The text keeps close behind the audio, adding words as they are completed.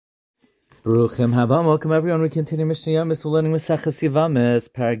Baruchim Haba, welcome everyone. We continue Mishna Yomis. We're learning Maseches Yevamos,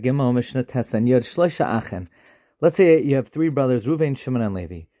 Perek Mishna Tesen Yod Shloisha Achen. Let's say you have three brothers, Ruvain, Shimon, and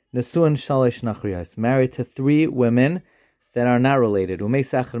Levi. Nesuan Shalish Nachriyos, married to three women that are not related.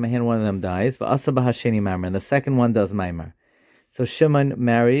 Umeis Acher Mehen, one of them dies. V'asa Bahasheni Maimer, and the second one does Maimer. So Shimon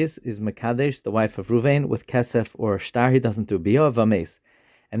marries, is Mekadesh, the wife of Ruvain, with Kesef or Shtar. He doesn't do Biyo, Vames.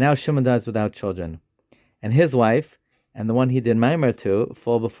 And now Shimon dies without children. And his wife, and the one he did Maimer to,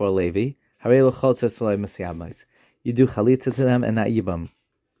 fall before Levi. You do chalitza to them and not yibam,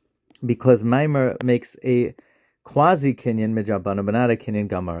 because Maimer makes a quasi kinyan midrabana, but not a kinyan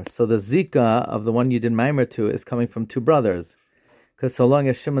gamar. So the zika of the one you did Maimer to is coming from two brothers, because so long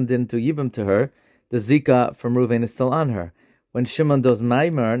as Shimon didn't do yibam to her, the zika from Reuven is still on her. When Shimon does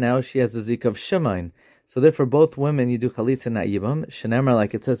Maimer, now she has the zika of Shimon. So therefore, both women you do chalitza not yibam. Shenemar,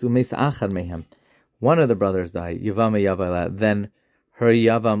 like it says, umeis achad mehem. One of the brothers die, Yavam Yavala, then her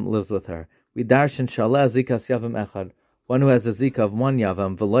Yavam lives with her. We darshan shalah zikas Yavam echad, one who has a zika of one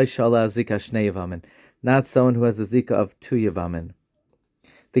Yavam, v'loy shalah zika shnei Yavamin, not someone who has a zika of two Yavamin.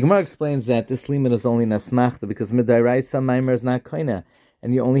 The Gemara explains that this limit is only nasmachta because midairaisa maimer is not koina,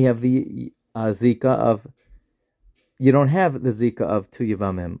 and you only have the zika of. You don't have the zika of two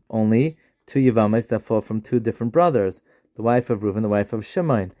Yavamim, only two Yavamis that fall from two different brothers, the wife of Reuven, the wife of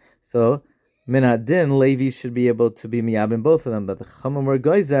Shimon. So Minadin, Levi should be able to be miyab in both of them, but the Chachamim were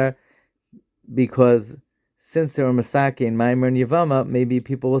geyser because since they were Masake and Maimer and Yevama, maybe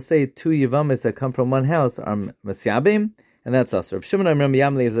people will say two Yevamas that come from one house are Masyabim, and that's us. Reb Shimon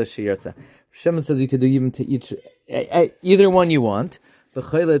says you could do even to each, either one you want. The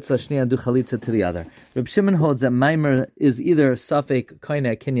Chaylet Sashni and do Chalitza to the other. Reb Shimon holds that Maimer is either Safek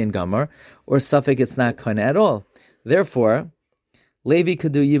Koina Kinyan Gamar or Safek it's not Koina at all. Therefore, Levi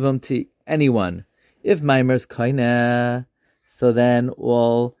could do Yivam to anyone. If Maimer's Koina, so then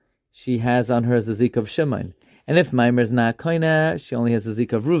all she has on her is the Zik of Shimon. And if Maimer's not Koina, she only has the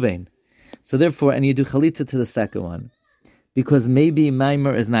Zik of Ruvain. So therefore, and you do Chalitza to the second one. Because maybe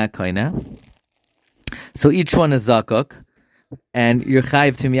Maimer is not Koina. So each one is Zakuk. And you're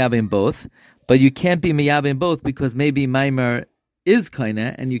chayiv to miyabim both. But you can't be miyabim both because maybe Maimer is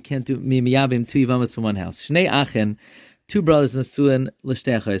Koina and you can't do miyabim two Yevamos from one house. Shnei Achen, two brothers Nesuan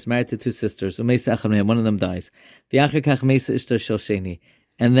l'shtei married to two sisters. Umeis Achad, one of them dies. V'achar kach meisa ishtar shel sheni.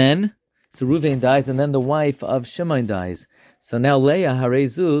 And then, so Ruvain dies, and then the wife of Shimon dies. So now Leah,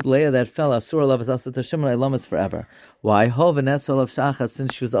 Harezu, Leah that fell, Asur alav is also to Shimon, Ilamas forever. Why? Hov and Esol of Shachas,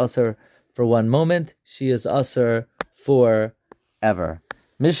 since she was Asur for one moment, she is Asur forever.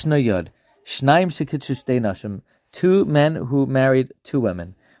 Mishna Yod, Shnaim shekitzu shtei nashim, two men who married two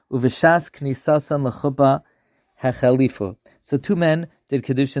women. Uveshas knisasan lechuppah hechalifu. So two men did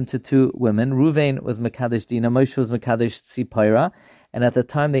kedushin to two women. Ruvain was Mekadesh Dina, Moshe was Mekadesh Tzipora. And at the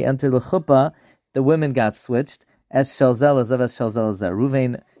time they entered the chuppah, the women got switched. Es shalzel azav, es shalzel azav.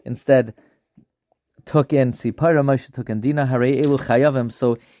 Ruvain instead took in Sipara, Moshe took in Dina, Harei Elu Chayavim.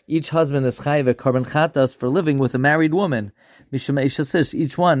 So each husband is chayav a korban chatas for living with a married woman. Mishum Eishasish,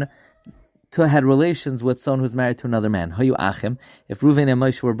 each one had relations with someone who's married to another man. Hayu Achim. If Ruvain and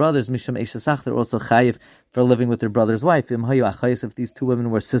Moshe were brothers, Mishum Eishasach, they're also chayav for living with their brother's wife. Im Hayu Achayis, if these two women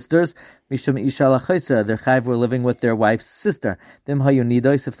were sisters, Mishum Isha Lachaysa, their chayav were living with their wife's sister. Dim Hayu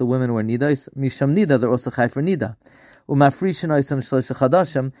Nidois, if the women were Nidois, Mishum Nida, they're also chayav for Nida. Umafrishin Oisan Shlosha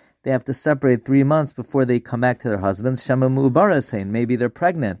Chadashim, they have to separate 3 months before they come back to their husbands. Shema Mu'barasain, maybe they're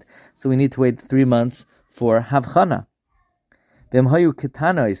pregnant, so we need to wait 3 months for Havchana. Vim Hayu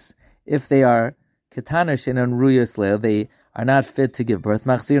Ketanois, if they are Ketanish and Unruyos Leil, they are not fit to give birth.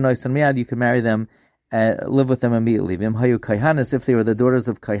 Machzir Noisan Miad, you can marry them, live with them immediately. Vim Hayu Kaihanis, if they were the daughters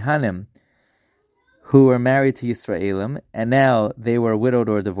of Kaihanim, who were married to Yisraelim, and now they were widowed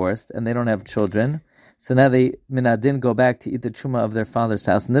or divorced, and they don't have children, so now they minadin go back to eat the truma of their father's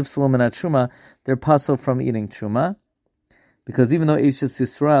house. Nifsulu minat truma, they're puzzled from eating truma, because even though Eishes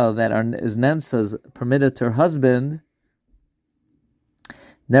Yisrael that is nensas permitted to her husband,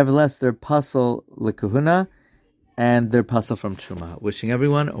 nevertheless they're puzzled likahuna, and they're puzzled from truma. Wishing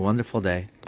everyone a wonderful day.